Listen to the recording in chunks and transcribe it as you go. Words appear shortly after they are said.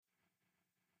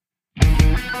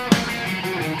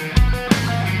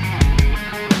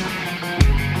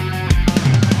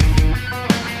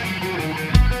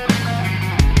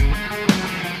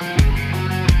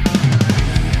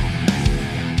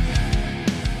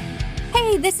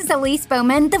Hey, this is Elise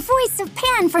Bowman, the voice of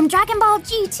Pan from Dragon Ball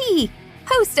GT,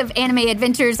 host of Anime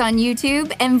Adventures on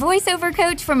YouTube and voiceover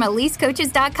coach from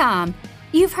EliseCoaches.com.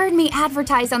 You've heard me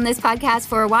advertise on this podcast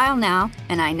for a while now,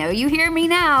 and I know you hear me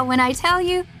now when I tell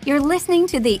you you're listening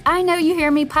to the I Know You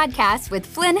Hear Me podcast with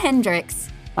Flynn Hendricks.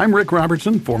 I'm Rick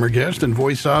Robertson, former guest and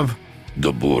voice of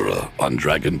Dabura on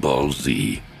Dragon Ball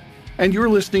Z. And you're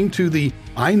listening to the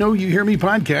I Know You Hear Me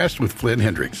podcast with Flynn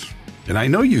Hendricks. And I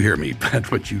know you hear me,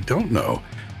 but what you don't know,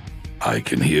 I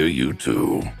can hear you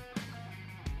too.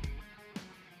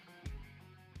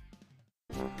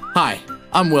 Hi,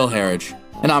 I'm Will Harridge,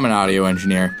 and I'm an audio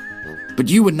engineer. But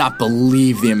you would not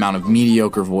believe the amount of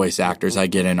mediocre voice actors I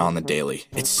get in on the daily.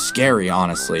 It's scary,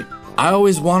 honestly. I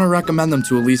always want to recommend them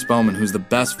to Elise Bowman, who's the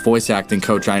best voice acting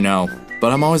coach I know,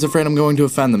 but I'm always afraid I'm going to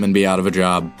offend them and be out of a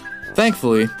job.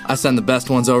 Thankfully, I send the best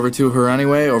ones over to her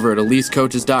anyway over at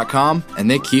EliseCoaches.com,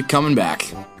 and they keep coming back.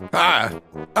 Hi,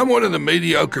 I'm one of the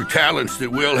mediocre talents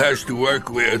that Will has to work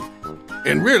with.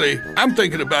 And really, I'm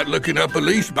thinking about looking up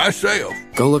Elise myself.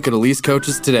 Go look at Elise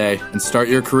Coaches today and start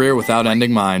your career without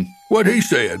ending mine. What he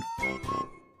said.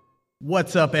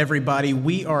 What's up, everybody?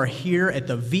 We are here at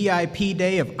the VIP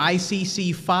day of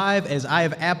ICC 5, as I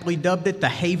have aptly dubbed it, the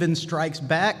Haven Strikes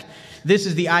Back. This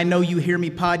is the I Know You Hear Me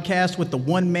podcast with the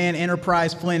one-man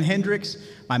enterprise, Flynn Hendricks,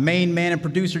 my main man and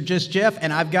producer, Just Jeff,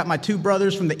 and I've got my two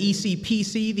brothers from the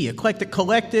ECPC, the Eclectic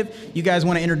Collective. You guys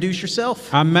want to introduce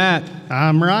yourself? I'm Matt.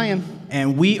 I'm Ryan.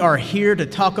 And we are here to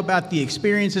talk about the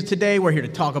experiences today. We're here to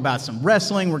talk about some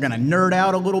wrestling. We're going to nerd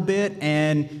out a little bit,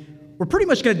 and we're pretty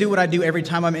much going to do what I do every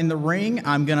time I'm in the ring.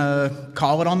 I'm going to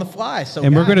call it on the fly.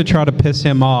 And we're going to try to piss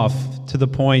him off to the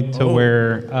point to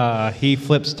where he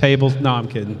flips tables. No, I'm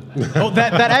kidding. Oh,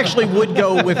 that actually would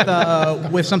go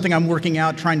with something I'm working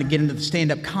out, trying to get into the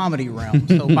stand-up comedy realm.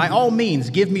 So by all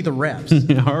means, give me the reps.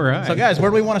 All right. So guys,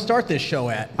 where do we want to start this show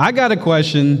at? I got a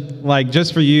question, like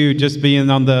just for you, just being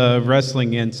on the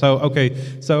wrestling end.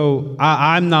 So,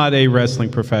 I'm not a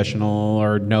wrestling professional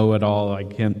or know it all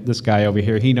like him. This guy over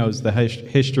here, he knows the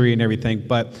history and everything.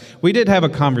 But we did have a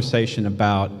conversation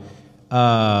about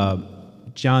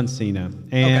John Cena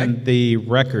and the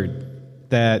record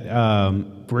that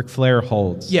Ric Flair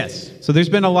holds. Yes. So there's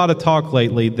been a lot of talk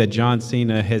lately that John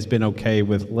Cena has been okay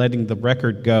with letting the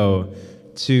record go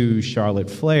to Charlotte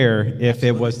Flair if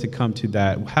it was to come to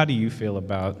that. How do you feel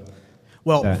about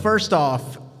that? First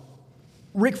off,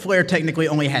 Ric Flair technically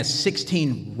only has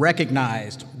 16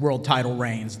 recognized world title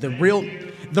reigns. The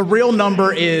real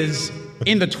number is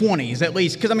in the 20s, at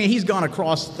least, because I mean he's gone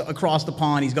across the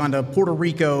pond. He's gone to Puerto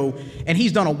Rico, and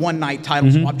he's done a one-night title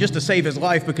swap just to save his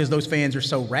life because those fans are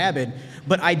so rabid.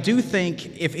 But I do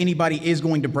think if anybody is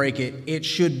going to break it, it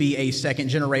should be a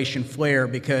second-generation Flair,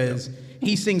 because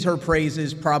he sings her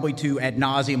praises probably to ad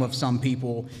nauseum of some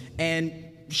people, and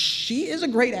she is a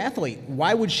great athlete.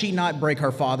 Why would she not break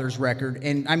her father's record?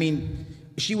 And I mean,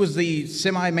 she was the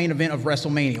semi-main event of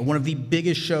WrestleMania, one of the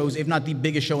biggest shows, if not the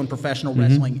biggest show in professional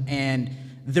wrestling. And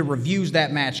the reviews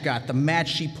that match got, the match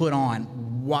she put on,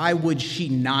 why would she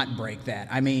not break that?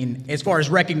 I mean, as far as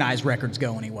recognized records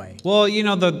go anyway. Well, you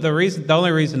know, the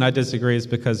only reason I disagree is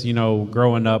because, you know,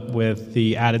 growing up with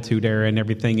the Attitude Era and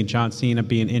everything, and John Cena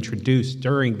being introduced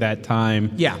during that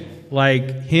time. Yeah.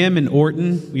 Like him and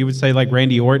Orton, we would say like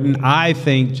Randy Orton, I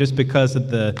think just because of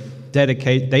the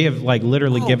they have like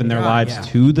literally given their lives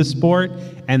to the sport,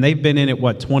 and they've been in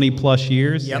it 20 plus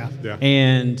years. Yep. Yeah.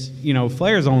 And you know,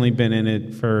 Flair's only been in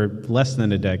it for less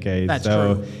than a decade. That's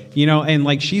true. You know, and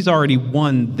like she's already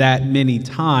won that many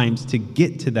times to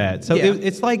get to that. So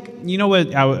it's like, you know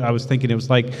what I was thinking, it was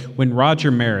like when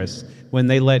Roger Maris, when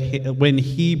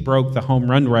he broke the home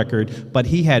run record, but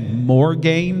he had more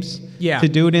games to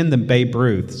do it in than Babe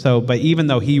Ruth. So, but even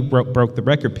though he broke the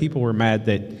record, people were mad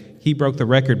that he broke the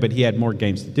record, but he had more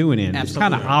games to do it in. Absolutely. It's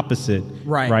kind of opposite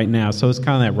right now. So it's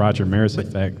kind of that Roger Maris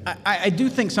effect. I do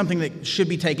think something that should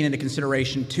be taken into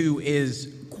consideration, too,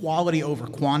 is quality over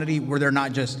quantity, where they're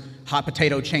not just hot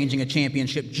potato changing a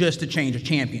championship just to change a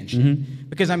championship.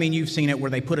 Because, I mean, you've seen it where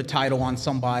they put a title on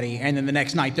somebody, and then the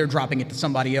next night they're dropping it to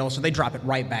somebody else, so they drop it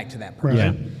right back to that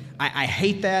person. Yeah. I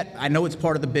hate that. I know it's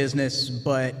part of the business,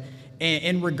 but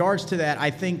in regards to that, I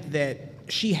think that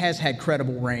she has had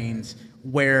credible reigns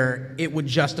where it would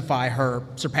justify her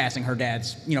surpassing her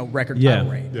dad's, record title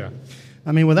reign. Yeah.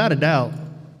 I mean, without a doubt,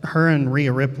 her and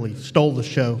Rhea Ripley stole the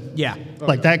show. Yeah.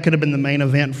 Like, that could have been the main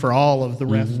event for all of the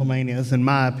WrestleManias, in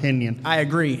my opinion. I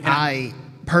agree.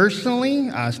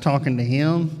 Personally, I was talking to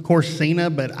him, of course,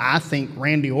 Cena, but I think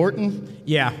Randy Orton.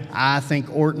 Yeah. I think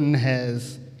Orton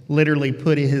has literally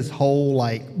put his whole,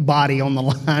 body on the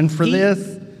line for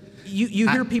this. You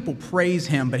hear people praise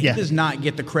him, but he does not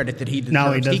get the credit that he deserves.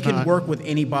 No, he does He can not. work with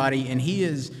anybody, and he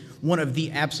is one of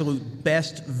the absolute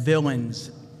best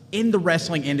villains in the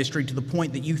wrestling industry, to the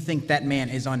point that you think that man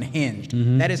is unhinged.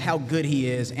 Mm-hmm. That is how good he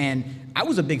is. And I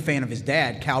was a big fan of his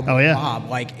dad, Cowboy Bob.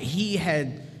 Like, he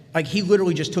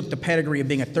literally just took the pedigree of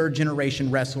being a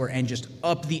third-generation wrestler and just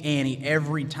upped the ante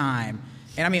every time.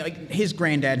 And I mean, like, his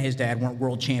granddad and his dad weren't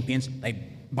world champions. They,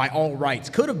 by all rights,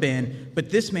 could have been, but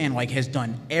this man, like, has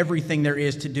done everything there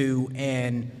is to do,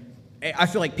 and I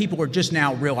feel like people are just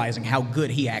now realizing how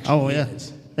good he actually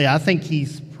is. Yeah, I think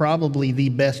he's probably the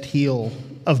best heel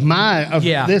of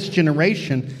this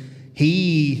generation.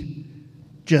 He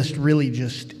just really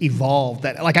evolved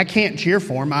that. Like, I can't cheer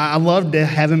for him. I love to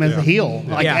have him as a heel.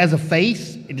 Like, as a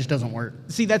face, it just doesn't work.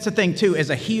 See, that's the thing, too. As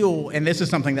a heel, and this is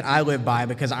something that I live by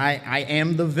because I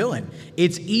am the villain,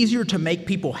 it's easier to make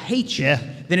people hate you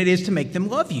than it is to make them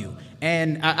love you.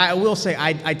 And I will say,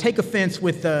 I take offense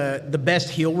with the best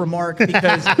heel remark,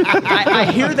 because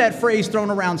I hear that phrase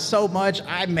thrown around so much.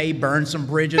 I may burn some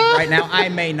bridges right now. I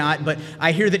may not. But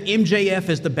I hear that MJF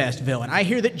is the best villain. I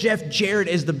hear that Jeff Jarrett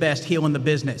is the best heel in the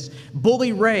business.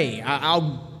 Bully Ray,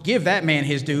 I'll give that man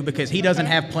his due, because he doesn't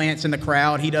have plants in the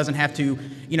crowd. He doesn't have to,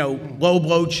 low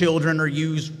blow children or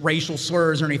use racial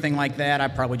slurs or anything like that. I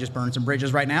probably just burned some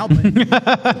bridges right now.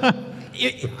 But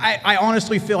I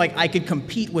honestly feel like I could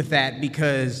compete with that,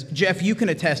 because, Jeff, you can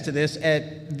attest to this.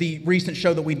 At the recent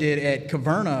show that we did at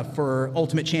Caverna for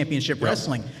Ultimate Championship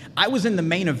Wrestling, I was in the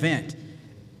main event,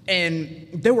 and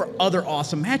there were other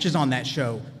awesome matches on that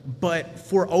show. But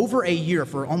for over a year,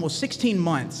 for almost 16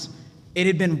 months, it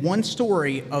had been one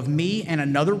story of me and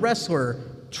another wrestler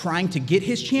trying to get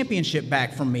his championship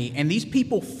back from me. And these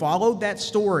people followed that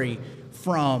story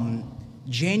from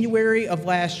January of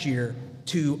last year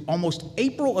to almost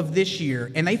April of this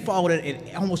year, and they followed it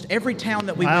at almost every town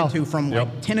that we went to, from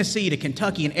like Tennessee to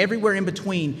Kentucky and everywhere in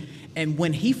between. And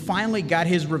when he finally got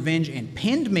his revenge and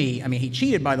pinned me, I mean, he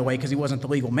cheated, by the way, because he wasn't the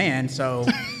legal man, so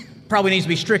probably needs to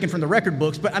be stricken from the record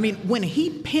books. But I mean, when he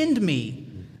pinned me,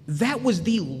 that was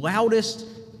the loudest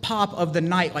pop of the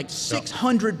night. Like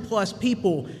 600 plus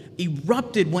people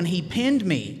erupted when he pinned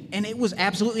me, and it was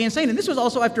absolutely insane. And this was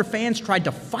also after fans tried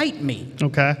to fight me.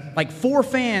 Okay. Like 4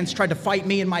 fans tried to fight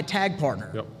me and my tag partner.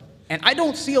 Yep. And I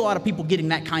don't see a lot of people getting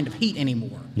that kind of heat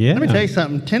anymore. Yeah. Let me tell you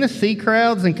something. Tennessee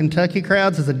crowds and Kentucky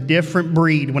crowds is a different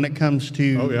breed when it comes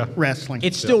to wrestling.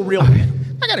 It's still real.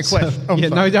 I got a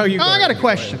question. I got a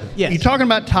question. Yes. You're talking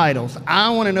about titles. I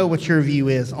want to know what your view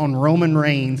is on Roman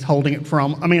Reigns holding it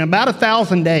from, about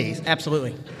 1,000 days.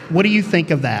 Absolutely. What do you think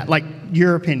of that? Like,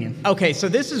 your opinion. Okay, so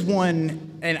this is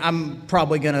one, and I'm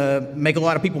probably going to make a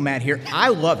lot of people mad here. I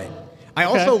love it. I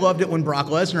also loved it when Brock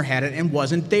Lesnar had it and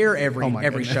wasn't there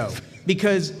every show,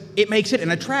 because it makes it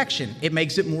an attraction. It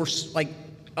makes it more like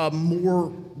a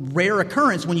more rare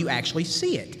occurrence when you actually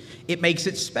see it. It makes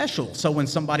it special. So when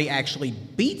somebody actually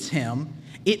beats him,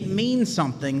 it means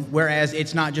something, whereas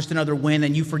it's not just another win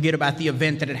and you forget about the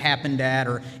event that it happened at,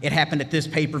 or it happened at this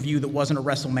pay-per-view that wasn't a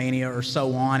WrestleMania, or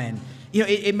so on. And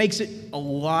it makes it a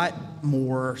lot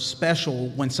more special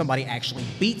when somebody actually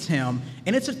beats him.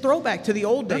 And it's a throwback to the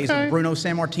old days of Bruno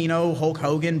Sammartino, Hulk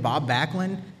Hogan, Bob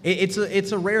Backlund.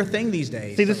 It's a rare thing these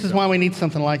days. See, this is why we need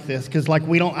something like this, because I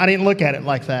didn't look at it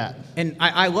like that. And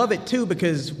I love it too,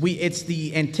 because it's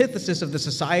the antithesis of the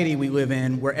society we live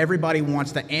in, where everybody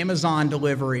wants the Amazon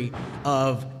delivery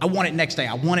of, I want it next day,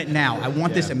 I want it now, I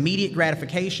want this immediate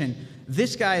gratification.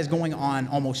 This guy is going on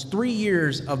almost 3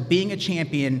 years of being a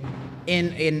champion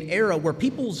in an era where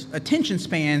people's attention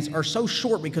spans are so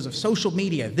short because of social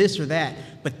media, this or that.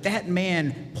 But that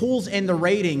man pulls in the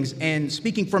ratings, and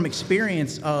speaking from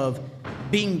experience of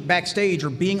being backstage or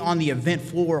being on the event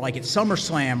floor, like at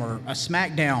SummerSlam or a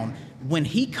SmackDown, when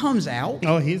he comes out,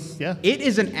 it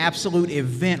is an absolute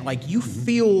event. Like, you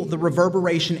feel the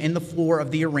reverberation in the floor of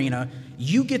the arena.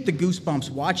 You get the goosebumps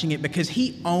watching it, because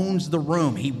he owns the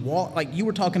room. Like you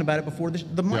were talking about it before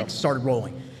the mic started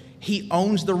rolling. He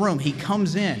owns the room. He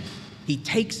comes in. He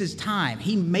takes his time.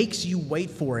 He makes you wait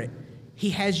for it.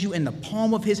 He has you in the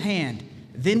palm of his hand.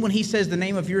 Then when he says the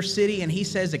name of your city and he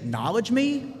says, "Acknowledge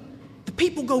me," the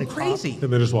people go crazy.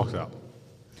 And then just walks out.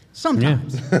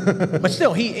 Sometimes. But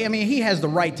still, he has the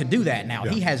right to do that now.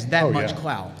 Yeah. He has that much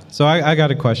clout. So I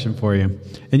got a question for you.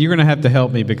 And you're going to have to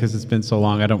help me, because it's been so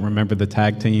long. I don't remember the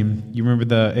tag team. You remember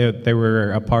they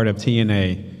were a part of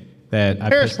TNA that I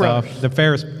pissed off? The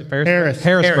Harris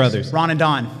brothers. Ron and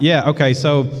Don. Yeah, okay.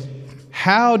 So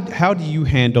how do you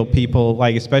handle people,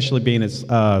 like, especially being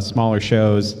at smaller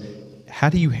shows, how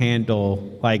do you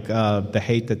handle, like, the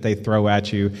hate that they throw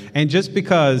at you? And just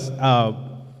because...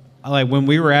 like when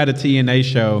we were at a TNA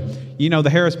show, the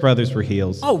Harris brothers were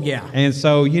heels. Oh, yeah. And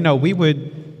so, we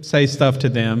would say stuff to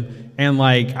them. And,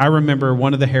 like, I remember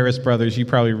one of the Harris brothers, you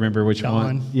probably remember which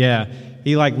one. Yeah.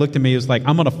 He, like, looked at me. He was like,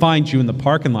 I'm going to find you in the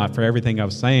parking lot for everything I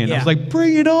was saying. Yeah. I was like,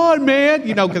 bring it on, man.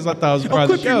 Because I thought it was part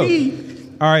of the show.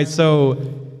 All right, so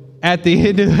at the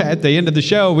end of the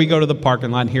show, we go to the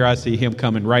parking lot, and here I see him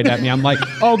coming right at me. I'm like,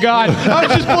 oh, God. I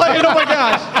was just playing. Oh, my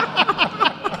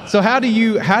gosh. So how do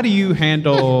you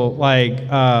handle, like,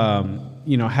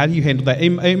 how do you handle that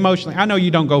emotionally? I know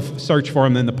you don't go search for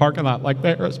them in the parking lot like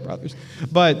the Harris brothers,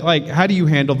 but like, how do you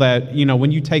handle that?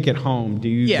 When you take it home, do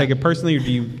you take it personally, or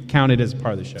do you count it as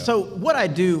part of the show? So what I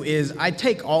do is I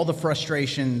take all the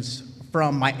frustrations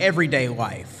from my everyday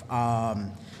life.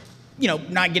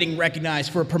 Not getting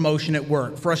recognized for a promotion at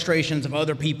work, frustrations of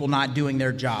other people not doing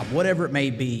their job, whatever it may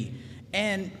be,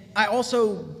 and I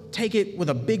also take it with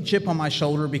a big chip on my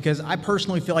shoulder because I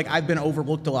personally feel like I've been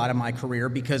overlooked a lot in my career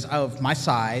because of my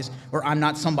size, or I'm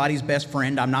not somebody's best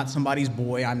friend, I'm not somebody's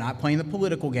boy, I'm not playing the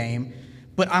political game,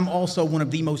 but I'm also one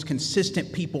of the most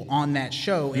consistent people on that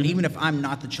show, and even if I'm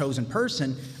not the chosen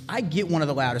person, I get one of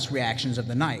the loudest reactions of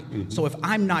the night. So if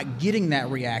I'm not getting that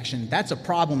reaction, that's a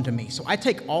problem to me. So I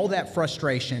take all that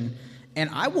frustration, and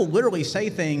I will literally say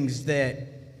things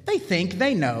that they think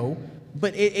they know,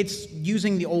 but it's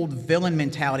using the old villain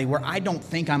mentality where I don't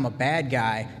think I'm a bad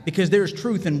guy because there's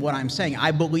truth in what I'm saying.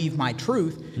 I believe my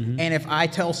truth. And if I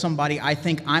tell somebody I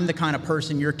think I'm the kind of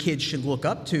person your kids should look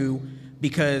up to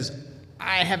because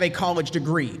I have a college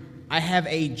degree, I have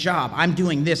a job, I'm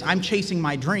doing this, I'm chasing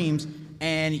my dreams,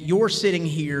 and you're sitting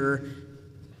here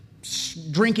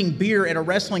drinking beer at a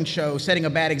wrestling show, setting a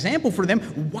bad example for them,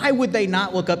 why would they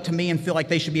not look up to me and feel like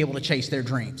they should be able to chase their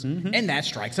dreams? And that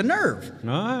strikes a nerve. All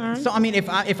right. So, I mean,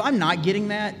 if I'm not getting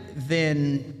that,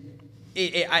 then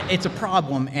it's a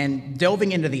problem. And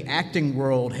delving into the acting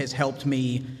world has helped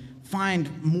me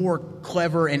find more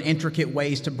clever and intricate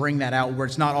ways to bring that out where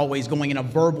it's not always going in a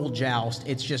verbal joust.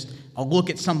 It's just a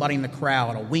look at somebody in the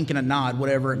crowd, a wink and a nod,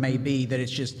 whatever it may be, that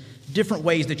it's just different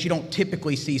ways that you don't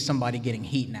typically see somebody getting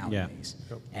heat nowadays.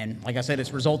 Yeah. And like I said,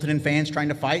 it's resulted in fans trying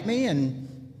to fight me, and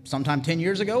sometime 10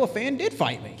 years ago, a fan did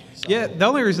fight me. So. Yeah, the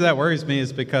only reason that worries me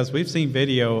is because we've seen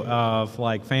video of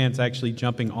like fans actually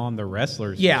jumping on the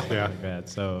wrestlers. Yeah. Like that,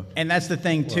 so. And that's the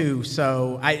thing too.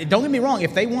 So don't get me wrong,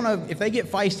 if they get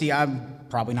feisty, I'm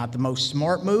probably not the most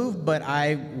smart move, but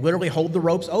I literally hold the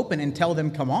ropes open and tell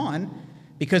them, come on,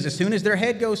 because as soon as their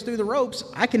head goes through the ropes,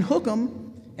 I can hook them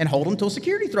and hold them until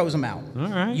security throws them out. All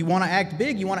right. You want to act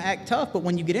big, you want to act tough, but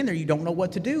when you get in there, you don't know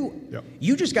what to do. Yep.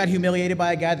 You just got humiliated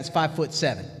by a guy that's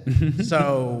 5'7".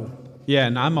 So. Yeah,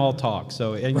 and I'm all talk,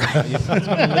 so it's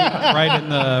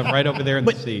right over there in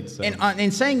the seats. So. And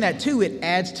in saying that too, it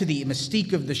adds to the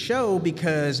mystique of the show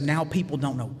because now people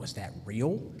don't know, was that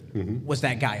real? Was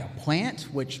that guy a plant?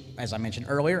 Which, as I mentioned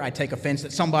earlier, I take offense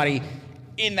that somebody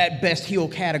in that best heel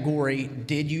category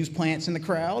did use plants in the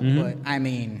crowd, but I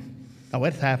mean. Oh,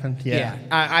 it's happened. Yeah.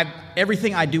 I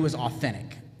everything I do is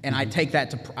authentic, and I take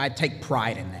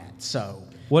pride in that. So.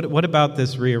 What about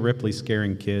this Rhea Ripley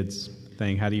scaring kids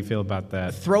thing? How do you feel about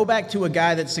that? Throwback to a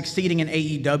guy that's succeeding in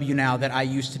AEW now that I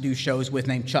used to do shows with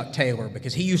named Chuck Taylor,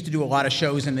 because he used to do a lot of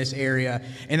shows in this area,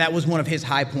 and that was one of his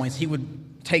high points. He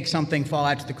would take something, fall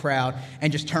out to the crowd,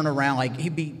 and just turn around. Like,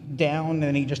 he'd be down,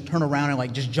 and he'd just turn around and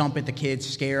like just jump at the kids,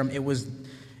 scare them. It was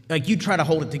like you try to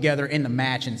hold it together in the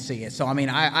match and see it. So, I mean,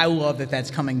 I love that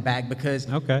that's coming back because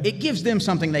it gives them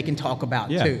something they can talk about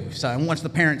too. So, and once the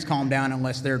parents calm down,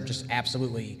 unless they're just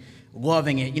absolutely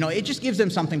loving it, it just gives them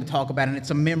something to talk about, and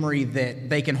it's a memory that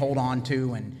they can hold on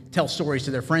to and tell stories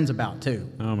to their friends about too.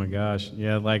 Oh my gosh.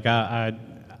 Yeah, like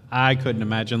I couldn't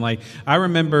imagine. Like, I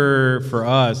remember for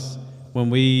us when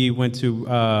we went to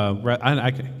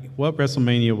what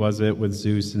WrestleMania was it with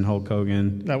Zeus and Hulk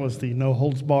Hogan? That was the No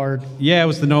Holds Barred. Yeah, it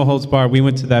was the No Holds Barred. We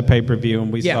went to that pay-per-view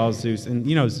and we saw Zeus. And,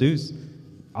 Zeus,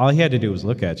 all he had to do was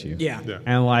look at you. Yeah.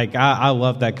 And, like, I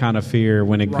love that kind of fear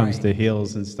when it comes to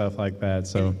heels and stuff like that.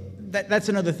 So that's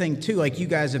another thing, too. Like, you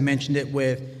guys have mentioned it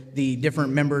with the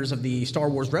different members of the Star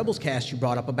Wars Rebels cast you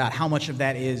brought up about how much of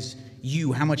that is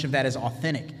you, how much of that is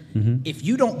authentic. If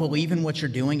you don't believe in what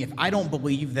you're doing, if I don't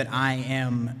believe that I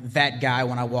am that guy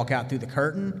when I walk out through the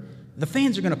curtain, the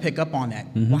fans are going to pick up on that.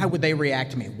 Why would they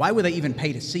react to me? Why would they even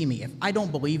pay to see me? If I don't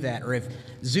believe that, or if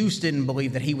Zeus didn't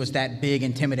believe that he was that big,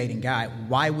 intimidating guy,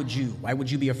 why would you? Why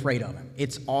would you be afraid of him?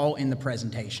 It's all in the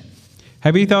presentation.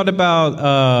 Have you thought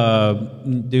about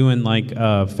doing like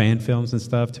fan films and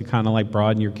stuff to kind of like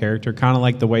broaden your character, kind of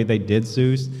like the way they did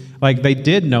Zeus? Like they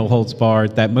did No Holds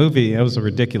Barred, that movie. It was a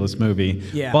ridiculous movie.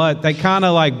 Yeah. But they kind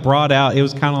of like brought out. It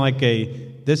was kind of like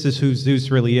this is who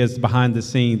Zeus really is behind the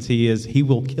scenes. He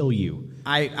will kill you.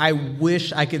 I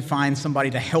wish I could find somebody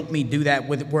to help me do that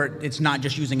where it's not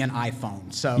just using an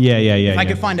iPhone. So if I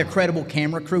could find a credible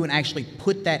camera crew and actually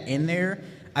put that in there,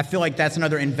 I feel like that's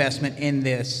another investment in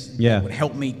this that would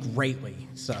help me greatly.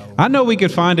 So I know we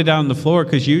could find it out on the floor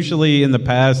because usually in the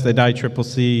past at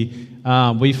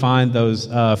ICCC, we find those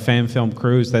fan film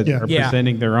crews that are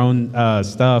presenting their own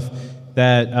stuff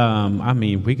that, I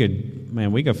mean, we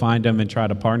could find them and try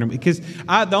to partner. Because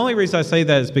the only reason I say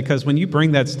that is because when you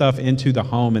bring that stuff into the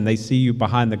home and they see you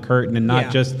behind the curtain and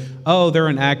not just, they're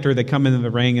an actor, they come into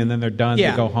the ring and then they're done,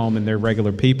 they go home and they're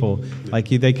regular people. Like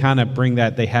they kind of bring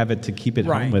that, they have it to keep it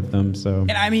home with them. So,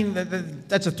 and I mean,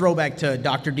 that's a throwback to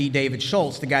Dr. D. David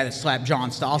Schultz, the guy that slapped John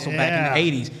Stossel back in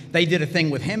the 80s. They did a thing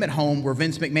with him at home where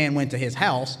Vince McMahon went to his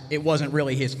house. It wasn't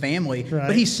really his family,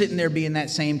 but he's sitting there being that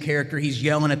same character. He's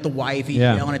yelling at the wife, he's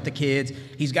yelling at the kids.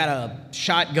 He's got a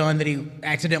shotgun that he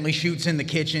accidentally shoots in the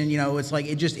kitchen. You know, it's like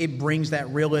it brings that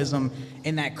realism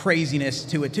and that craziness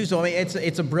to it too. So I mean,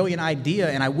 it's a brilliant idea,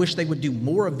 and I wish they would do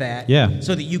more of that.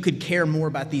 So that you could care more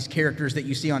about these characters that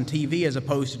you see on TV as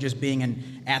opposed to just being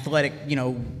an athletic,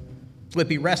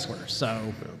 flippy wrestler.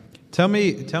 So tell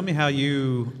me how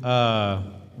you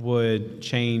would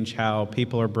change how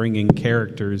people are bringing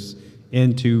characters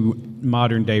into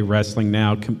modern day wrestling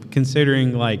now,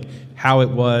 considering like how it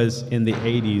was in the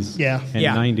 80s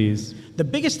and 90s. The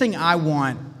biggest thing I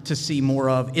want to see more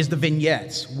of is the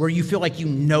vignettes, where you feel like you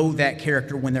know that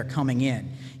character when they're coming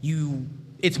in.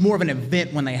 It's more of an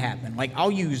event when they happen. Like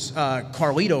I'll use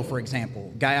Carlito, for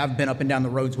example, guy I've been up and down the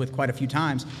roads with quite a few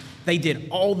times. They did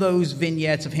all those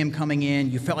vignettes of him coming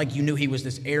in. You felt like you knew he was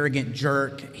this arrogant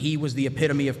jerk. He was the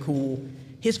epitome of cool.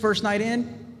 His first night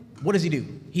in, what does he do?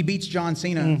 He beats John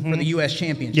Cena for the U.S.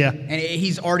 Championship. And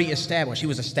he's already established. He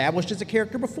was established as a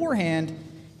character beforehand,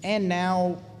 and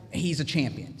now he's a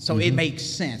champion. So it makes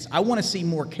sense. I want to see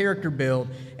more character build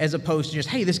as opposed to just,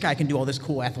 hey, this guy can do all this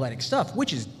cool athletic stuff,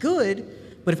 which is good,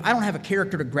 but if I don't have a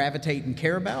character to gravitate and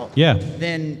care about,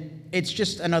 then it's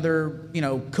just another,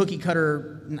 cookie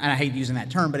cutter, and I hate using that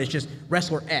term, but it's just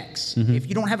wrestler X. If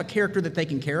you don't have a character that they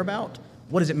can care about,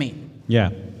 what does it mean?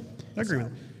 I agree with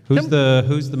that.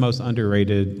 Who's the most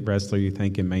underrated wrestler you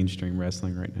think in mainstream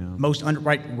wrestling right now?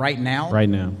 Right now? Right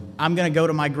now. I'm going to go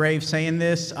to my grave saying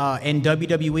this. In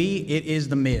WWE, it is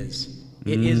The Miz.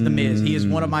 It is The Miz. He is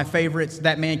one of my favorites.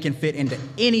 That man can fit into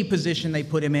any position they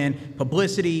put him in.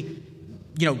 Publicity,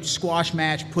 squash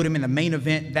match, put him in the main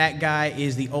event. That guy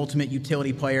is the ultimate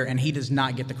utility player, and he does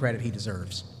not get the credit he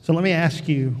deserves. So let me ask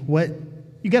you,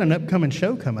 you got an upcoming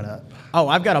show coming up. Oh,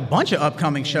 I've got a bunch of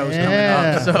upcoming shows coming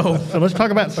up. So let's talk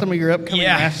about some of your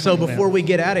upcoming So before we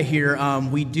get out of here,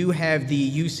 we do have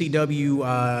the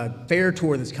UCW Fair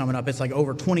Tour that's coming up. It's like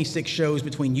over 26 shows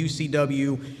between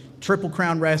UCW, Triple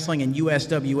Crown Wrestling, and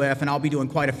USWF, and I'll be doing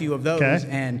quite a few of those.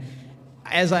 And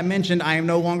as I mentioned, I am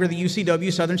no longer the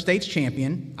UCW Southern States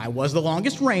champion. I was the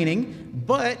longest reigning,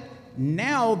 but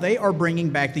now they are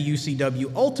bringing back the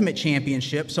UCW Ultimate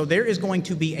Championship, so there is going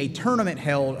to be a tournament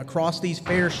held across these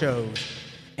fair shows.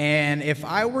 And if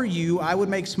I were you, I would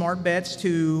make smart bets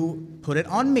to put it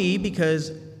on me,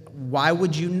 because why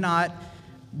would you not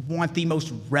want the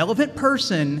most relevant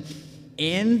person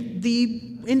in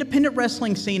the independent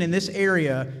wrestling scene in this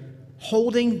area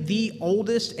holding the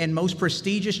oldest and most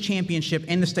prestigious championship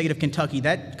in the state of Kentucky?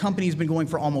 That company has been going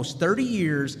for almost 30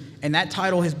 years, and that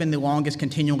title has been the longest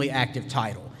continually active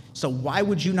title. So why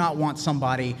would you not want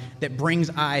somebody that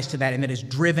brings eyes to that and that is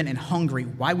driven and hungry?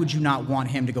 Why would you not want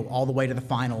him to go all the way to the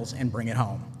finals and bring it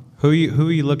home? Who are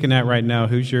you looking at right now?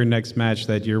 Who's your next match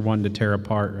that you're wanting to tear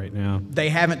apart right now? They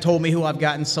haven't told me who I've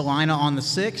got in Salina on the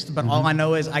 6th, but all I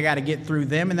know is I got to get through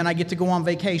them, and then I get to go on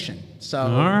vacation. So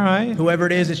all right, whoever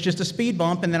it is, it's just a speed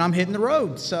bump, and then I'm hitting the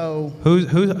road. So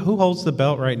who holds the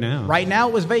belt right now? Right now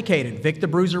it was vacated. Vic the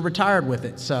Bruiser retired with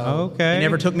it. So he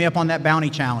never took me up on that bounty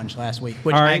challenge last week,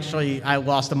 which actually I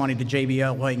lost the money to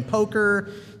JBL playing poker.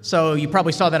 So you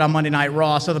probably saw that on Monday Night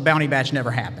Raw, so the bounty batch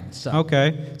never happened. So.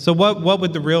 So what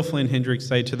would the real Flynn Hendricks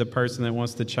say to the person that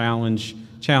wants to challenge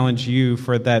you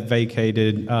for that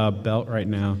vacated belt right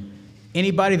now?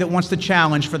 Anybody that wants to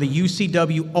challenge for the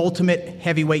UCW Ultimate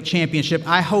Heavyweight Championship,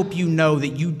 I hope you know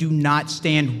that you do not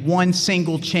stand one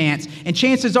single chance. And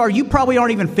chances are you probably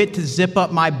aren't even fit to zip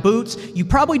up my boots. You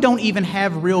probably don't even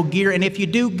have real gear. And if you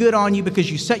do, good on you, because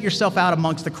you set yourself out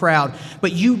amongst the crowd.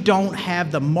 But you don't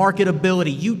have the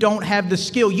marketability. You don't have the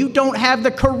skill. You don't have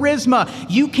the charisma.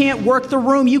 You can't work the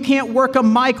room. You can't work a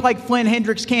mic like Flynn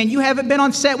Hendricks can. You haven't been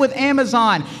on set with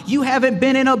Amazon. You haven't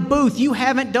been in a booth. You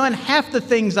haven't done half the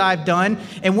things I've done. done.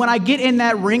 And when I get in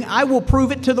that ring, I will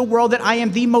prove it to the world that I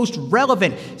am the most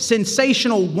relevant,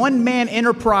 sensational one-man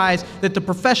enterprise that the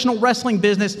professional wrestling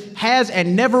business has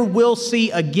and never will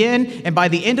see again. And by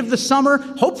the end of the summer,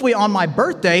 hopefully on my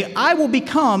birthday, I will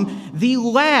become the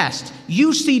last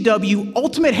UCW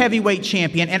Ultimate Heavyweight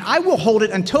Champion, and I will hold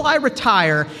it until I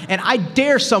retire, and I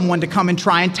dare someone to come and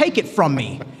try and take it from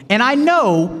me. And I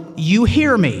know you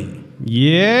hear me.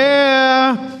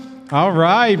 Yeah. All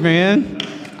right, man.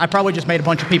 I probably just made a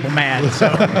bunch of people mad, so.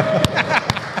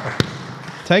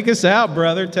 Take us out,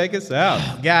 brother. Take us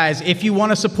out. Guys, if you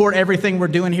want to support everything we're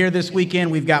doing here this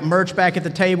weekend, we've got merch back at the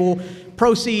table.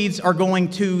 Proceeds are going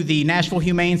to the Nashville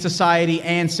Humane Society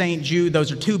and St. Jude.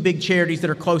 Those are two big charities that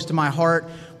are close to my heart.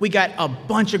 We got a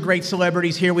bunch of great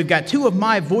celebrities here. We've got two of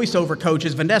my voiceover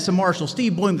coaches, Vanessa Marshall,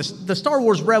 Steve Bloom, the Star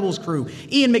Wars Rebels crew,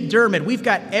 Ian McDermott. We've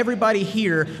got everybody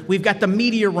here. We've got the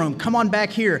media room. Come on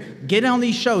back here. Get on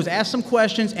these shows. Ask some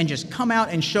questions and just come out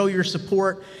and show your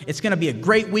support. It's going to be a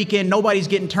great weekend. Nobody's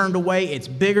getting turned away. It's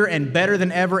bigger and better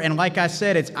than ever. And like I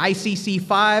said, it's ICC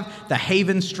 5. The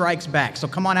Haven strikes back. So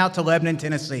come on out to Lebanon,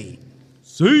 Tennessee.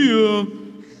 See ya.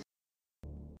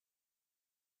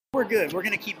 We're good. We're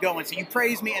going to keep going. So you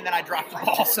praise me, and then I drop the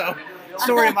ball. So,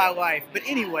 story of my life. But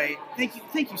anyway,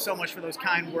 thank you so much for those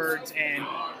kind words. And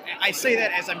I say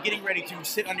that as I'm getting ready to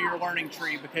sit under your learning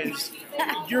tree, because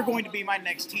you're going to be my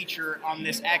next teacher on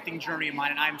this acting journey of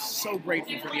mine, and I'm so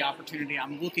grateful for the opportunity.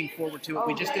 I'm looking forward to it.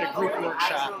 We just did a group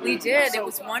workshop. We did. It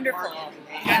was wonderful.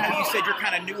 I know you said you're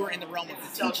kind of newer in the realm of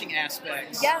the teaching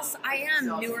aspects. Yes, I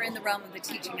am newer in the realm of the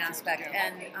teaching aspect,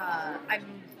 and I'm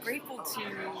grateful to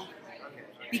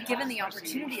be given the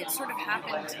opportunity. It sort of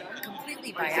happened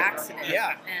completely by accident.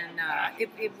 Yeah. And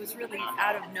it was really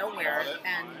out of nowhere.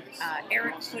 And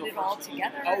Eric put it all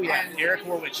together. Oh, yeah. And Eric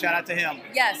Horwitz. Shout out to him.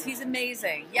 Yes, he's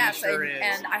amazing. Yes. He sure is.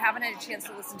 And I haven't had a chance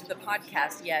to listen to the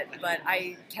podcast yet, but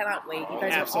I cannot wait. You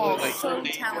guys Absolutely. are all so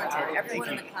talented. Everyone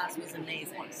in the class was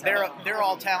amazing. So. They're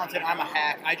all talented. I'm a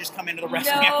hack. I just come into the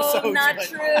wrestling episodes. No, not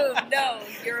true. No,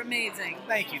 you're amazing.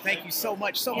 Thank you so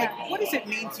much. So, what does it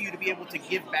mean to you to be able to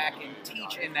give back and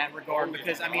teach in that regard?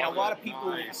 Because, I mean, a lot of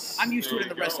people, I'm used to it in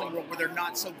the wrestling world where they're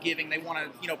not so giving. They want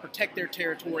to, protect their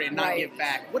territory and not give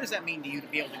back. What does that mean to you to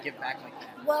be able to give back like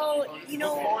that? Well,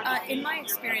 in my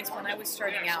experience when I was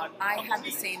starting out, I had the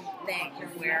same thing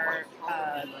where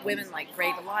women like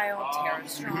Ray Delisle, Tara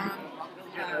Strong,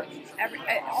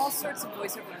 all sorts of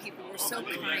voiceover people were so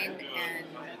kind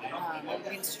and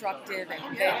instructive,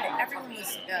 and everyone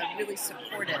was really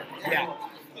supportive. Yeah.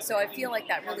 So I feel like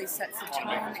that really sets the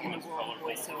tone in the world of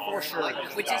voiceover, for sure.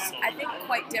 Which is, I think,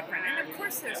 quite different. And of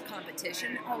course there's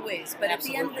competition, always. But at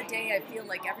the end of the day, I feel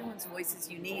like everyone's voice is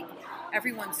unique.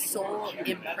 Everyone's soul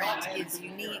imprint is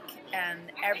unique. And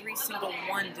every single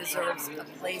one deserves a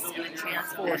place and a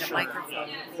chance and a microphone.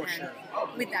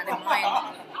 And with that in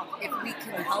mind, if we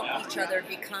can help each other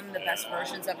become the best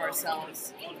versions of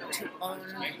ourselves, to own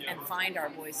and find our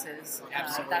voices,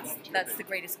 that's the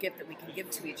greatest gift that we can give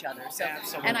to each other. So.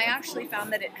 And I actually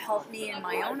found that it helped me in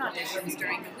my own auditions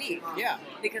during the week. Yeah.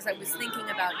 Because I was thinking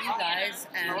about you guys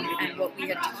and what we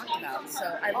had talked about. So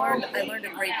I learned a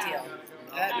great deal.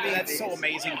 That's so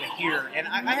amazing to hear. And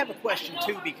I have a question,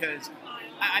 too, because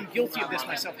I'm guilty of this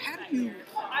myself. How do you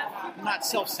not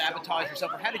self-sabotage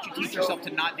yourself, or how did you teach yourself to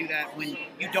not do that when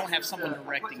you don't have someone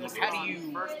directing you? How do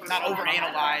you not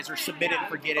overanalyze or submit it and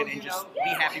forget it and just be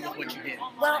happy with what you did?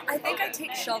 Well, I think I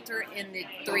take shelter in the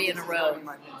 3 in a row.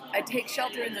 I take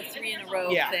shelter in the 3 in a row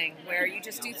thing, where you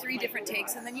just do 3 different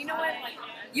takes, and then you know what?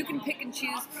 You can pick and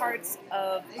choose parts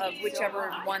of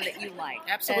whichever one that you like.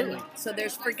 Absolutely. And so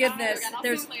there's forgiveness.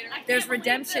 There's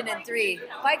redemption in 3.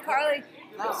 Bye, Carly.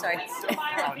 Oh, sorry.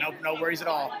 No worries at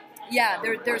all. Yeah,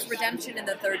 there's redemption in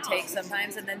the 3rd take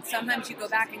sometimes, and then sometimes you go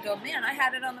back and go, man, I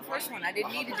had it on the first one. I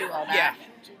didn't need to do all that. Yeah.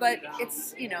 But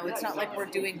it's, it's not like we're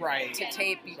doing to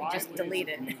tape. You can just delete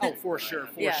it. Oh, for sure.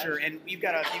 And you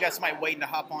got somebody waiting to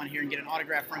hop on here and get an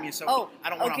autograph from you, so I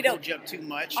don't want to hold you up too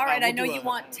much. All right, I know you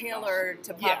want Taylor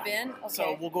to pop in. Okay.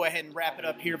 So we'll go ahead and wrap it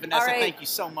up here. Vanessa, thank you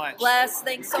so much. Bless.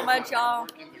 Thanks so much, y'all.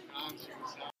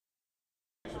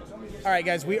 All right,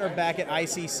 guys, we are back at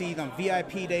ICC on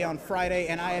VIP Day on Friday,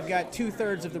 and I have got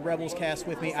 2/3 of the Rebels cast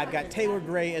with me. I've got Taylor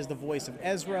Gray as the voice of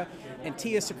Ezra and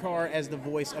Tia Sakar as the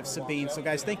voice of Sabine. So,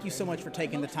 guys, thank you so much for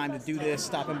taking the time to do this,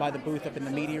 stopping by the booth up in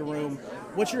the media room.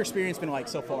 What's your experience been like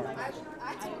so far?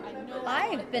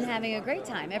 I've been having a great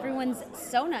time. Everyone's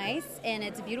so nice, and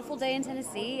it's a beautiful day in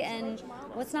Tennessee, and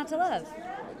what's not to love?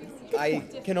 I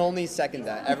can only second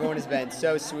that. Everyone has been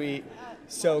so sweet,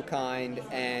 so kind,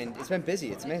 and it's been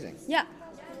busy. It's amazing. Yeah.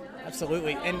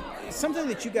 Absolutely. And something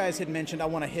that you guys had mentioned I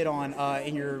want to hit on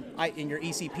in your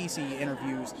ECPC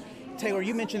interviews. Taylor,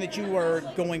 you mentioned that you were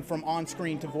going from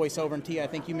on-screen to voiceover, and Tia, I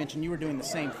think you mentioned you were doing the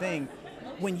same thing.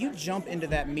 When you jump into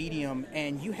that medium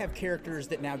and you have characters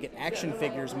that now get action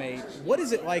figures made, what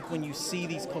is it like when you see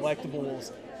these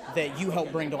collectibles that you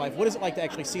help bring to life? What is it like to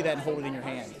actually see that and hold it in your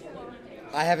hand?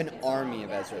 I have an army of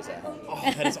Ezras at home. Oh,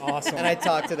 that is awesome. And I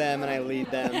talk to them and I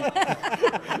lead them.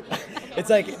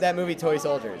 It's like that movie Toy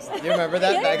Soldiers. You remember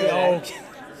that back in the day?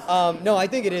 No, I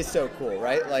think it is so cool,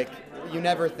 right? Like, you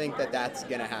never think that that's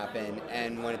going to happen,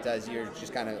 and when it does, you're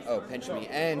just kind of, pinch me.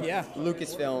 And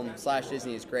Lucasfilm /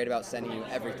 Disney is great about sending you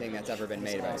everything that's ever been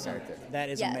made about a character. That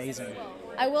is amazing.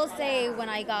 I will say, when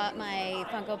I got my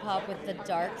Funko Pop with the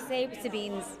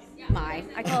Darksaber,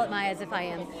 I call it my as if I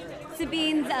am,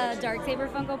 Sabine's Darksaber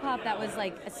Funko Pop, that was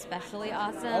like especially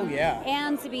awesome. Oh, yeah.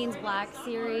 And Sabine's Black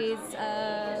Series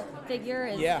figure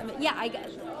is,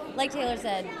 like Taylor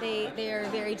said, they are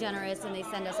very generous and they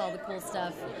send us all the cool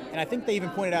stuff. And I think they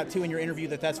even pointed out too in your interview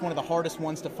that that's one of the hardest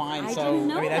ones to find.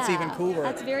 That's even cooler.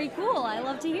 That's very cool. I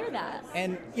love to hear that.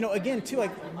 And again too,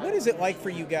 like, what is it like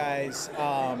for you guys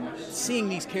seeing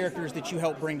these characters that you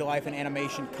help bring to life in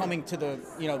animation coming to the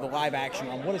the live action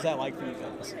realm? What is that like for you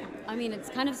guys? I mean, it's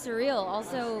kind of surreal.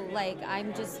 Also, like,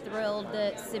 I'm just thrilled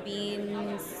that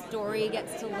Sabine's story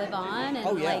gets to live on,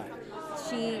 and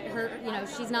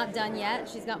she's not done yet.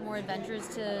 She's got more adventures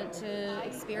to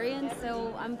experience,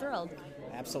 so I'm thrilled.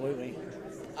 Absolutely.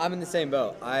 I'm in the same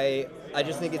boat. I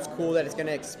just think it's cool that it's going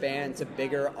to expand to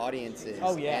bigger audiences.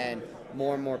 Oh, yeah. And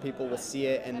more people will see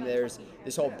it, and there's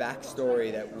this whole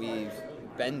backstory that we've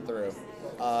been through,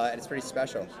 and it's pretty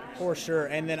special. For sure.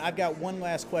 And then I've got one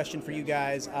last question for you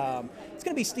guys. It's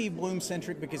going to be Steve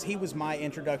Bloom-centric because he was my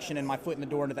introduction and my foot in the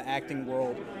door into the acting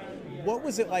world. What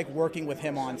was it like working with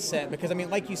him on set? Because, I mean,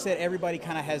 like you said, everybody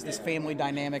kind of has this family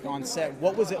dynamic on set.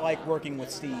 What was it like working with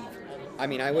Steve? I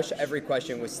mean, I wish every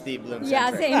question was Steve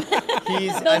Bloom-centric.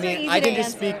 Yeah, same. I can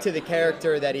just speak to the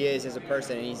character that he is as a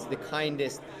person, and he's the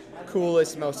kindest,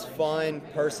 coolest, most fun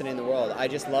person in the world. I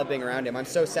just love being around him. I'm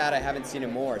so sad I haven't seen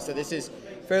him more. So this is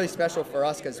fairly special for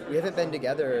us because we haven't been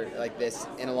together like this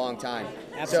in a long time.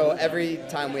 Absolutely. So every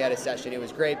time we had a session, it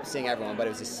was great seeing everyone, but it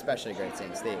was especially great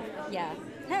seeing Steve. Yeah.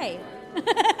 Hey.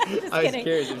 I was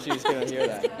curious if she was going to hear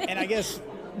that. And I guess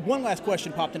one last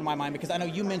question popped into my mind because I know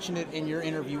you mentioned it in your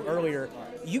interview earlier.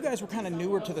 You guys were kind of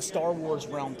newer to the Star Wars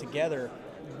realm together.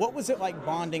 What was it like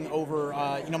bonding over,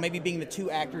 maybe being the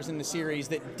two actors in the series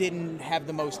that didn't have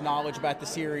the most knowledge about the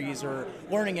series or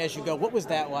learning as you go? What was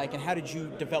that like, and how did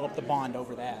you develop the bond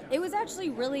over that? It was actually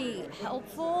really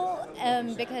helpful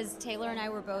because Taylor and I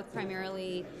were both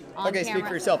primarily on camera. Okay, speak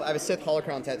for yourself. I have a Sith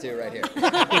holocron tattoo right here.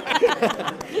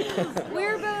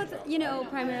 We're both,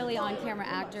 primarily on-camera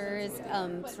actors,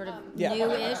 sort of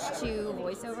new-ish to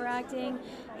voiceover acting,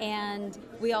 and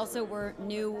we also were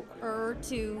newer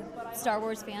to Star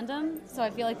Wars fandom, so I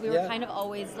feel like we were kind of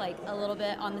always like a little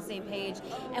bit on the same page,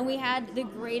 and we had the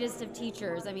greatest of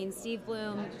teachers. I mean, Steve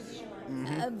Bloom,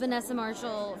 Vanessa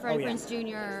Marshall, Freddie Prinze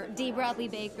Jr., D. Bradley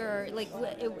Baker,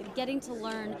 getting to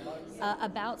learn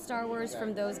about Star Wars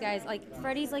from those guys. Like,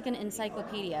 Freddie's like an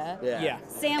encyclopedia. Yeah.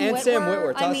 Sam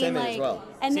Whitworth, toss him in as well.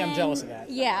 And I'm jealous of that.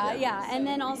 Yeah. And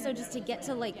then also just to get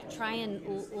to try and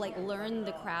learn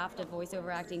the craft of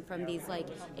voiceover acting from these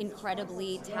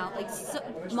incredibly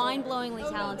mind-blowingly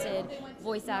talented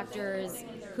voice actors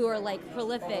who are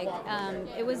prolific.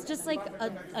 It was just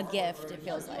a gift, it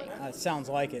feels like. It sounds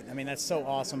like it. I mean, that's so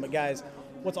awesome. But guys,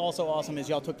 what's also awesome is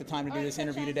y'all took the time to do this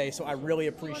interview today, so I really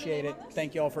appreciate it.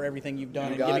 Thank y'all for everything you've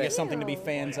done and giving us something to be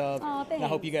fans of. Aw, and I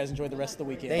hope you guys enjoy the rest of the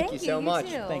weekend. Thank you so much.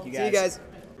 Too. Thank you, guys. See you guys.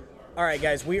 All right,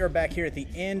 guys, we are back here at the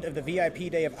end of the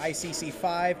VIP day of ICC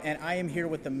 5, and I am here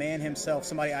with the man himself,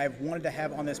 somebody I've wanted to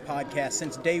have on this podcast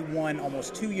since day one,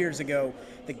 almost 2 years ago,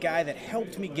 the guy that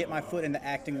helped me get my foot in the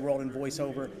acting world and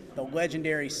voiceover, the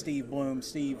legendary Steve Bloom.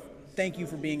 Steve, thank you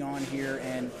for being on here,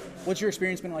 and what's your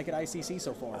experience been like at ICC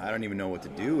so far? I don't even know what to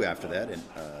do after that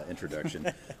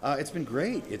introduction. It's been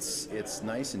great. It's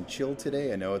nice and chill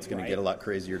today. I know it's going to get a lot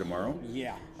crazier tomorrow.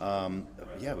 Yeah.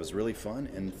 It was really fun,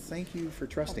 and thank you for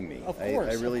trusting me. Of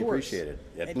course, I really appreciate it.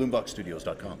 At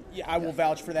bloombuckstudios.com. Yeah, I will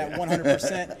vouch for that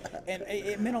 100%. And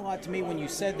it meant a lot to me when you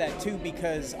said that, too,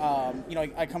 because,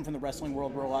 I come from the wrestling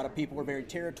world where a lot of people are very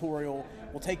territorial,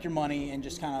 will take your money and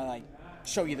just kind of,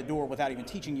 show you the door without even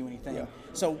teaching you anything. Yeah.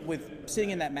 So with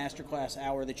sitting in that masterclass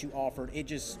hour that you offered,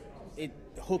 it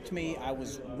hooked me. I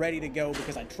was ready to go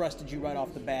because I trusted you right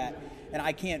off the bat. And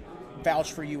I can't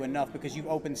vouch for you enough because you've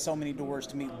opened so many doors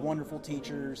to meet wonderful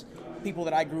teachers, people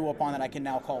that I grew up on that I can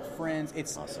now call friends.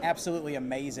 It's absolutely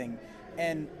amazing.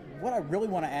 And what I really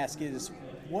want to ask is,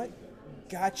 what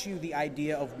got you the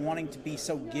idea of wanting to be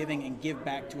so giving and give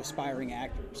back to aspiring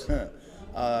actors?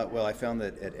 Well, I found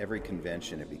that at every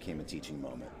convention it became a teaching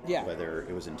moment. Yeah. Whether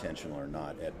it was intentional or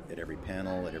not. At every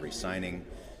panel, at every signing,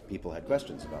 people had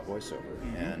questions about voiceover.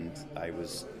 Mm-hmm. And I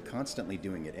was constantly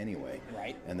doing it anyway.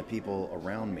 Right. And the people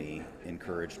around me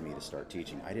encouraged me to start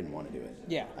teaching. I didn't want to do it.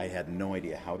 Yeah. I had no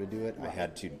idea how to do it. Right. I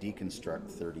had to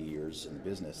deconstruct 30 years in the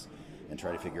business and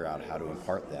try to figure out how to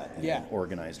impart that in an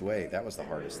organized way. That was the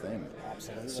hardest thing.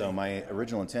 Absolutely. So my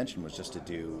original intention was just to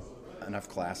do enough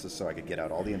classes so I could get out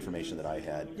all the information that I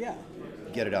had,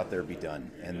 get it out there, be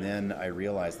done. And then I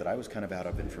realized that I was kind of out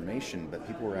of information, but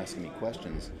people were asking me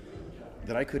questions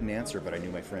that I couldn't answer, but I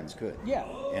knew my friends could. Yeah.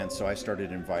 And so I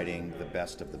started inviting the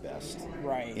best of the best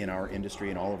in our industry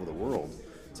and all over the world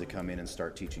to come in and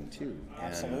start teaching too.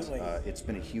 Absolutely. And it's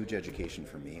been a huge education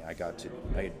for me. I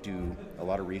do a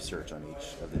lot of research on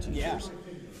each of the teachers.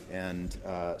 And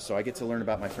so I get to learn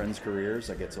about my friends' careers.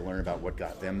 I get to learn about what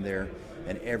got them there.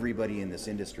 And everybody in this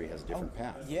industry has a different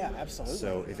path. Yeah, absolutely.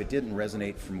 So if it didn't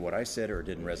resonate from what I said, or it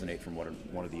didn't resonate from what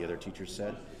one of the other teachers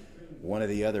said, one of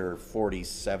the other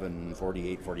 47,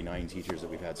 48, 49 teachers that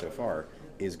we've had so far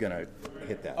is going to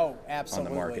hit that on the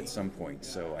mark at some point.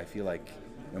 So I feel like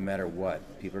no matter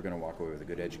what, people are going to walk away with a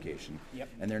good education. Yep.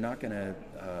 And they're not going to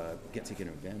get taken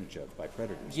advantage of by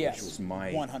predators, yes, which was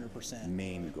my 100%.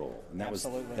 main goal. And that was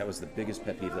the biggest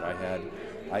pet peeve that I had.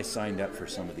 I signed up for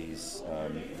some of these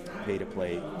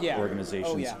pay-to-play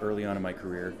organizations early on in my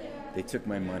career. They took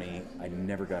my money. I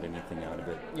never got anything out of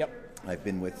it. Yep. I've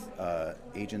been with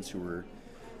agents who were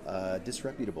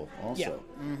disreputable also.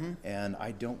 Mm-hmm. And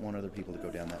I don't want other people to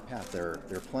go down that path. There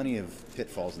are plenty of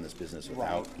pitfalls in this business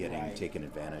without getting taken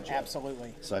advantage of.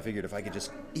 Absolutely. So I figured if I could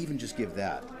just give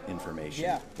that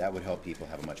information, that would help people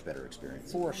have a much better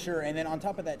experience. For sure. And then on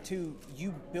top of that too,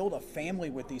 you build a family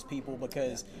with these people,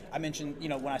 because I mentioned,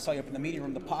 when I saw you up in the meeting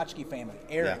room, the Potchke family,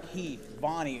 Eric, Heath,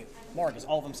 Bonnie, Marcus,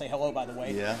 all of them say hello, by the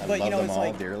way. Yeah, I love them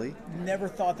all dearly. Never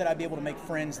thought that I'd be able to make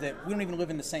friends that we don't even live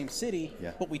in the same city,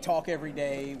 but we talk every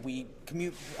day. We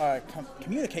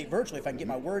communicate virtually, if I can get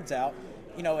my words out.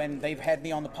 And they've had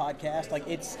me on the podcast. Like,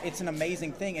 it's an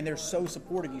amazing thing, and they're so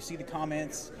supportive. You see the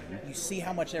comments, you see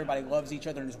how much everybody loves each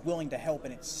other and is willing to help,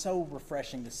 and it's so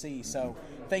refreshing to see. So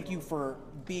thank you for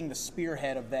being the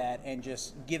spearhead of that and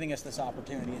just giving us this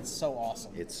opportunity. It's so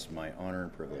awesome. It's my honor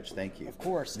and privilege. Thank you. Of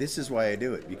course. This is why I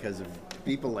do it, because of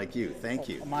people like you. Thank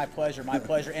you. My pleasure, my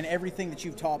pleasure. And everything that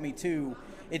you've taught me too.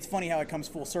 It's funny how it comes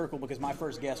full circle, because my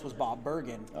first guest was Bob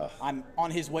Bergen. I'm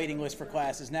on his waiting list for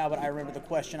classes now, but I remember the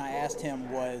question I asked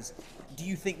him was, do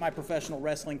you think my professional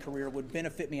wrestling career would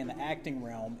benefit me in the acting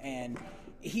realm? And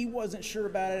he wasn't sure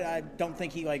about it. I don't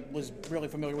think he was really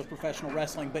familiar with professional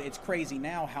wrestling, but it's crazy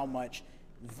now how much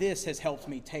this has helped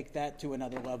me take that to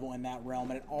another level in that realm,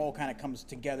 and it all kind of comes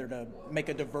together to make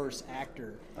a diverse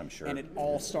actor. I'm sure. And it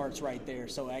all starts right there.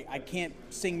 So I can't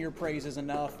sing your praises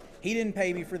enough. He didn't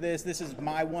pay me for this. This is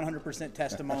my 100%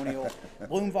 testimonial.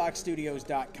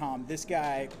 BloomVoxStudios.com. This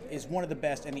guy is one of the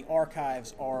best, and the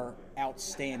archives are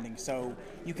outstanding. So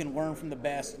you can learn from the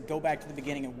best, go back to the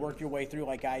beginning, and work your way through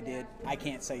like I did. I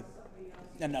can't say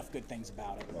enough good things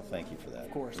about it. Well, thank you for that.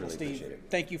 Of course. Really well, Steve, appreciate it.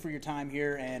 Thank you for your time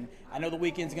here, and I know the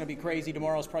weekend's going to be crazy.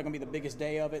 Tomorrow's probably going to be the biggest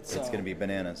day of it. So it's going to be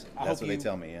bananas. That's what they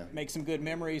tell me, make some good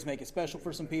memories, make it special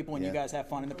for some people, and you guys have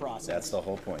fun in the process. That's the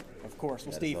whole point. Of course.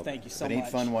 Well, Steve, thank you so much. If it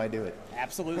ain't fun, why do it?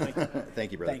 Absolutely.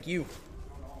 Thank you, brother. Thank you.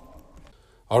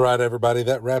 All right, everybody,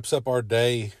 that wraps up our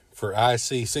day for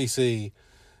ICCC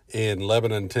in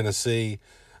Lebanon, Tennessee.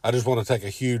 I just want to take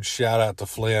a huge shout out to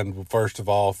Flynn, first of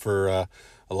all, for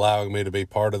allowing me to be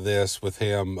part of this with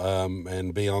him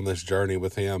and be on this journey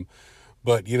with him.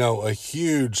 But, a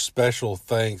huge special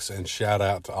thanks and shout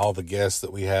out to all the guests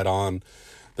that we had on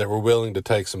that were willing to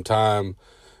take some time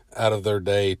out of their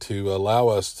day to allow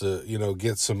us to,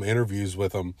 get some interviews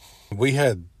with them. We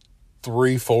had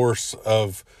 3/4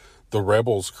 of the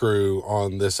Rebels crew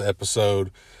on this episode.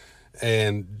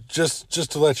 And just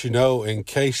to let you know, in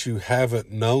case you haven't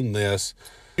known this,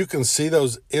 you can see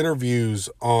those interviews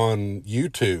on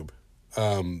YouTube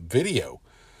video.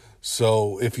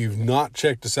 So if you've not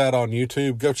checked us out on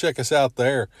YouTube, go check us out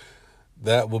there.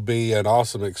 That will be an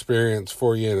awesome experience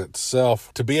for you in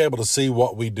itself, to be able to see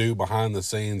what we do behind the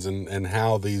scenes and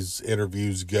how these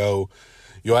interviews go.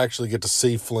 You'll actually get to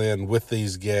see Flynn with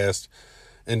these guests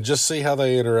and just see how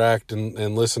they interact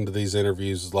and listen to these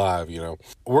interviews live,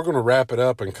 We're going to wrap it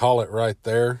up and call it right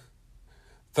there.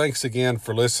 Thanks again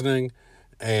for listening,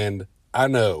 and I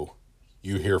know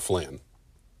you hear Flynn.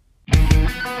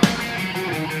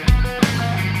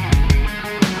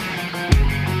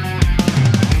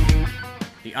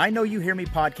 The I Know You Hear Me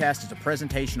podcast is a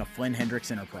presentation of Flynn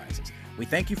Hendricks Enterprises. We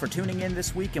thank you for tuning in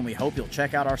this week, and we hope you'll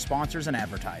check out our sponsors and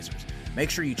advertisers. Make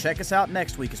sure you check us out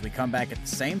next week as we come back at the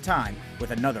same time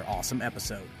with another awesome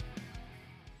episode.